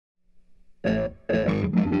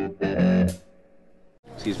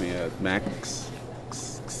Excuse me, Max.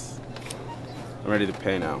 I'm ready to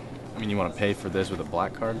pay now. I mean, you want to pay for this with a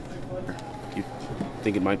black card? You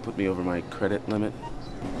think it might put me over my credit limit?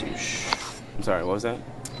 Douche. I'm sorry, what was that?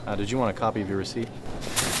 Did you want a copy of your receipt?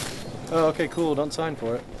 Oh, okay, cool. Don't sign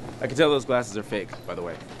for it. I can tell those glasses are fake, by the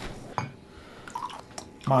way.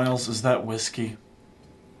 Miles, is that whiskey?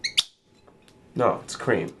 No, it's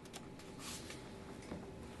cream.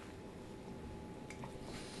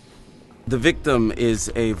 The victim is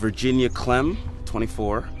a Virginia Clem,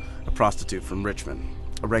 24, a prostitute from Richmond,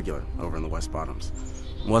 a regular over in the West Bottoms.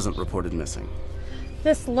 Wasn't reported missing.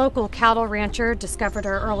 This local cattle rancher discovered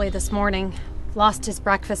her early this morning. Lost his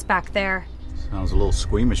breakfast back there. Sounds a little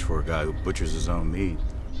squeamish for a guy who butchers his own meat.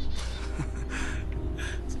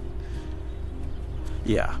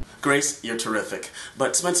 Yeah. Grace, you're terrific.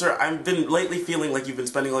 But Spencer, I've been lately feeling like you've been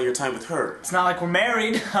spending all your time with her. It's not like we're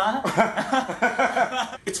married,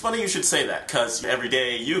 huh? It's funny you should say that, because every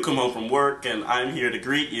day you come home from work and I'm here to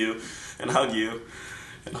greet you and hug you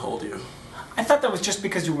and hold you. I thought that was just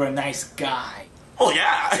because you were a nice guy. Oh,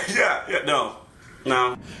 yeah, yeah, no.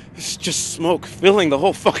 It's just smoke filling the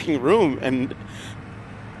whole fucking room, and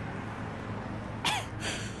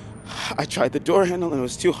I tried the door handle and it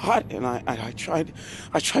was too hot, and I tried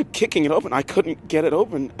kicking it open. I couldn't get it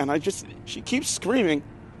open, and she keeps screaming.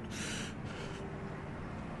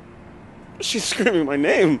 She's screaming my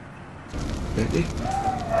name. You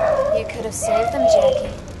could have saved them,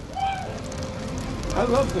 Jackie. I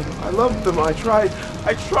love them. I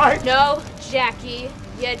tried. No, Jackie,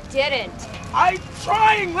 you didn't. I'm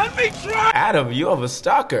trying. Let me try. Adam, you have a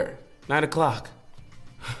stalker. 9 o'clock.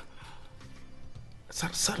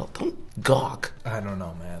 Stop subtle. Don't gawk. I don't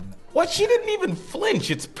know, man. What? She didn't even flinch.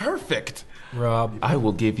 It's perfect. Rob. I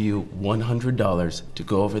will give you $100 to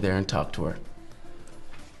go over there and talk to her.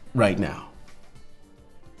 Right now.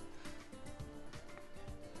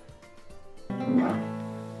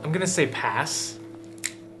 I'm gonna say pass.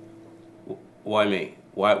 Why me?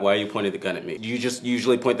 Why are you pointing the gun at me? Do you just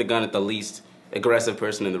usually point the gun at the least aggressive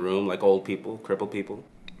person in the room, like old people, crippled people?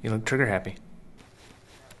 You look trigger happy.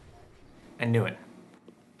 I knew it.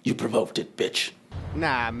 You provoked it, bitch.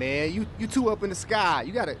 Nah, man, you too up in the sky.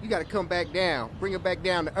 You gotta come back down. Bring it back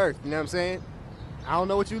down to earth, you know what I'm saying? I don't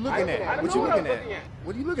know what you're looking at. What you looking at?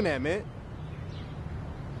 What are you looking at, man?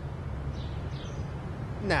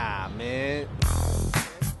 Nah, man.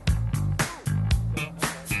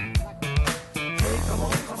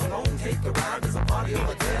 Come on, take a ride. There's a party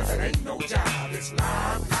over there that ain't no job. It's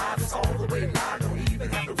live, it's all the way live. Don't even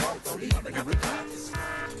have to walk, don't even have to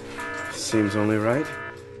drive. Seems only right.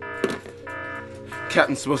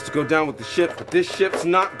 Captain's supposed to go down with the ship, but this ship's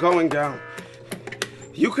not going down.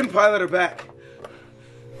 You can pilot her back.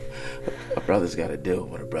 A brother's gotta do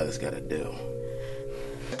what a brother's gotta do.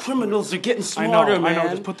 Criminals are getting smarter, man. I know.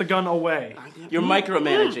 Just put the gun away. You're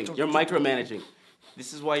micromanaging. You're micromanaging.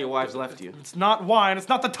 This is why your wives left you. It's not why, and it's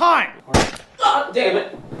not the time. God damn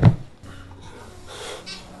it!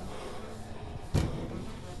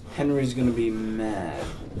 Henry's gonna be mad.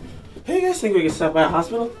 Hey, you guys think we can stop by a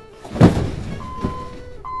hospital?